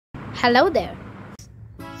Hello there.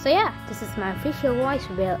 So yeah, this is my official voice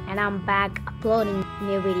reveal and I'm back uploading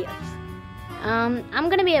new videos. I'm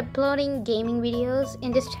gonna be uploading gaming videos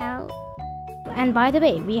in this channel. And by the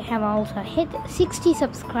way, we have also hit 60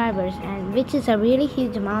 subscribers, and which is a really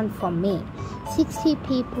huge amount for me. 60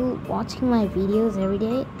 people watching my videos every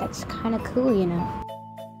day, that's kind of cool, you know.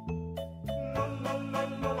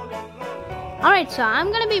 Alright, so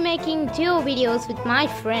I'm gonna be making duo videos with my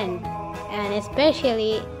friend, and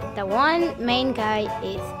especially the one main guy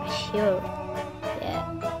is Asure.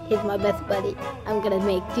 Yeah, he's my best buddy. I'm gonna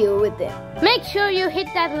make duo with him. Make sure you hit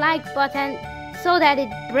that like button so that it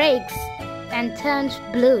breaks and turns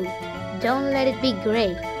blue. Don't let it be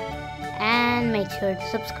gray. And make sure to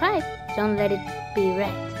subscribe. Don't let it be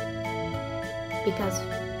red, because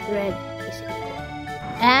red is evil.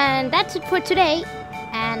 And that's it for today,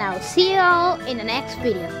 and I'll see you all in the next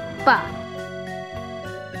video. Bye.